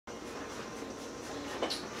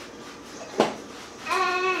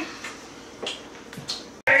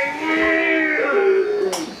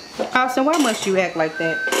Austin, why must you act like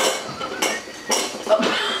that?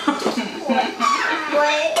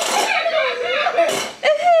 What?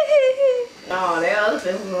 Oh, that other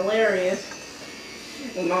face was hilarious.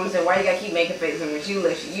 And Mama said, why you gotta keep making faces when you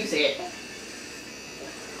said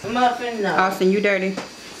muffin, no. Austin, you dirty.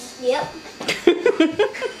 Yep.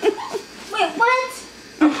 Wait, what?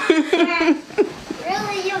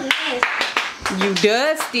 Really? You nasty. You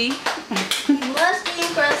dusty. Musty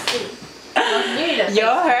and crusty.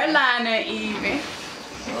 Your hairline ain't even.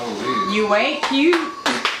 Oh, You ain't cute.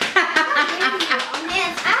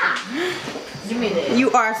 Give me that.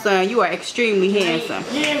 You are, son. You are extremely handsome.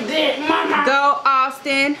 Give that, Mama. Go,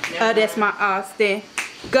 Austin. That's my Austin.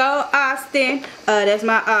 Go, Austin. That's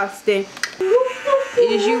my Austin.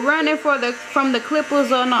 Is you running from the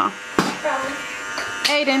Clippers or not?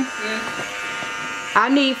 Aiden, I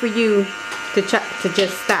need for you to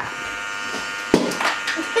just stop.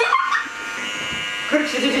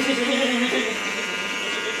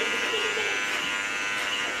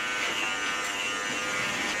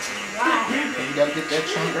 you gotta get that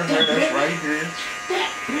chunk of hair that's right here.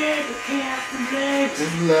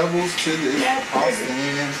 There's levels to this Austin.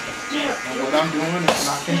 And what I'm doing is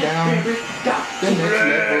knocking down the next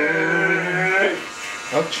level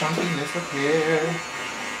of chunkiness of hair.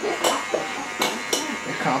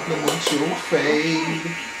 It complements your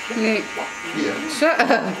fade. Nick, Yeah. shut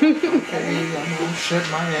up. Okay, I'm gonna shut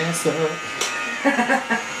my ass up.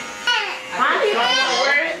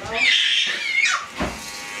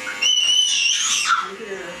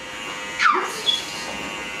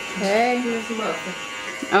 Hey.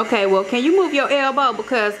 Okay, well, can you move your elbow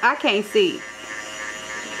because I can't see.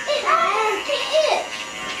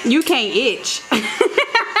 You can't itch.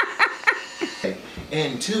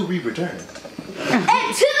 Until we return.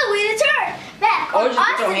 Until we return back Or on just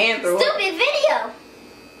put your hand Austin's through it. stupid video.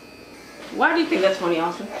 Why do you think that's funny,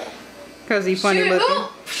 Austin? Because he's funny looking.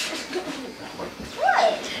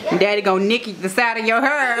 What? Daddy gonna nick the side of your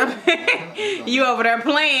hair. You over there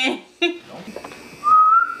playing.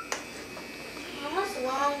 Almost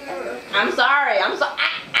longer. I'm sorry.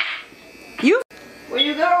 You. Where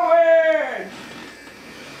you going?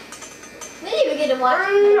 We didn't even get to watch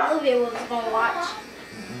the movie we was gonna watch.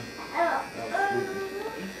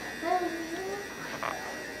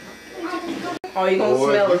 Oh, you gonna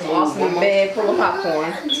smell this awesome bag full of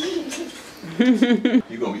popcorn.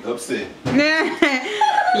 You're gonna be upset.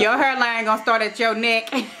 Your hairline gonna start at your neck.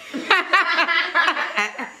 You're gonna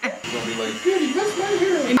be like, Daddy, that's my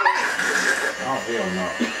hair. Oh, hell no.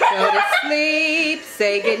 Go to sleep.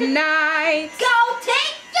 Say goodnight. Go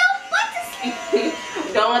take your butt to sleep.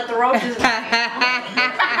 Don't let the roaches.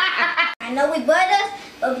 I know we brothers,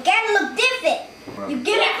 but we gotta look different. You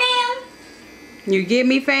get it, fam? You get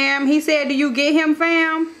me, fam? He said, do you get him,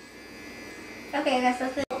 fam? Okay, that's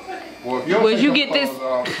the Well, if y'all Would take you your get this?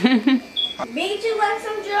 clothes off, beat you like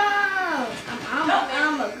some drums.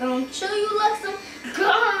 I'm gonna chew you like some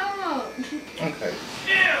drums. okay.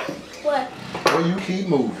 What? Well, you keep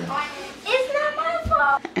moving. It's not my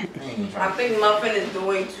fault. I think Muffin is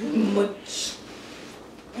doing too much.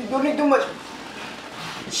 You're doing too much.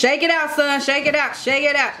 Shake it out, son. Shake it out. Shake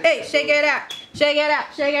it out. Hey, shake it out. Shake it out.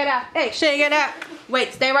 Shake it out. Hey, shake it out.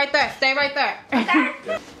 Wait, stay right there. Stay right there.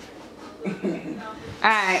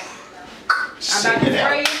 Alright. I'm about to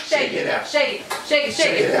spray you. Shake it out. Shake it. Shake it.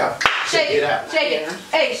 Shake it. Shake it. Shake it.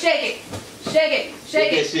 Hey, shake it. Shake it.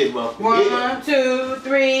 Shake it. shit, Muffin. 1, 2,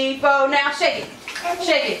 3, 4. Now shake it.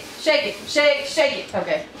 Shake it. Shake it. Shake it.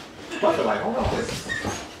 Okay. Muffin like, hold on.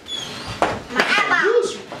 My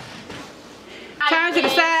eyeball. Turn to the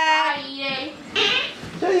side.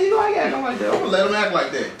 Hey, you know I gotta go like that. I'm gonna let him act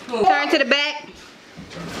like that. Turn to the back.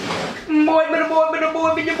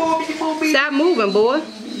 Stop moving, boy.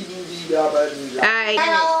 Alright.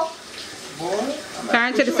 Hello.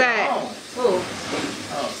 Turn to the side.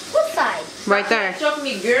 What side? Right there. Choke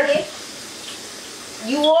me, girl.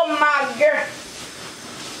 You are my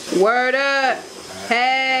girl. Word up.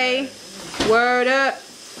 Hey. Word up.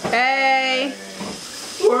 Hey.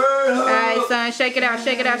 Word up. Alright, son. Shake it out.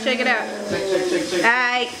 Shake it out. Shake it out. Shake.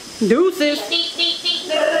 Alright. Deuces.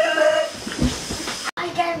 I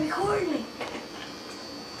gotta record me.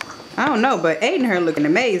 I don't know, but Aiden her looking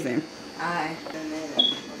amazing. Aye.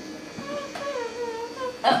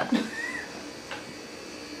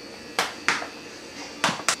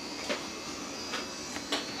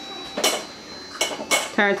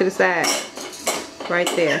 Turn to the side. Right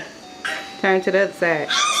there. Turn to the other side.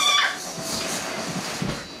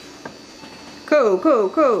 Cool.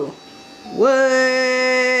 What?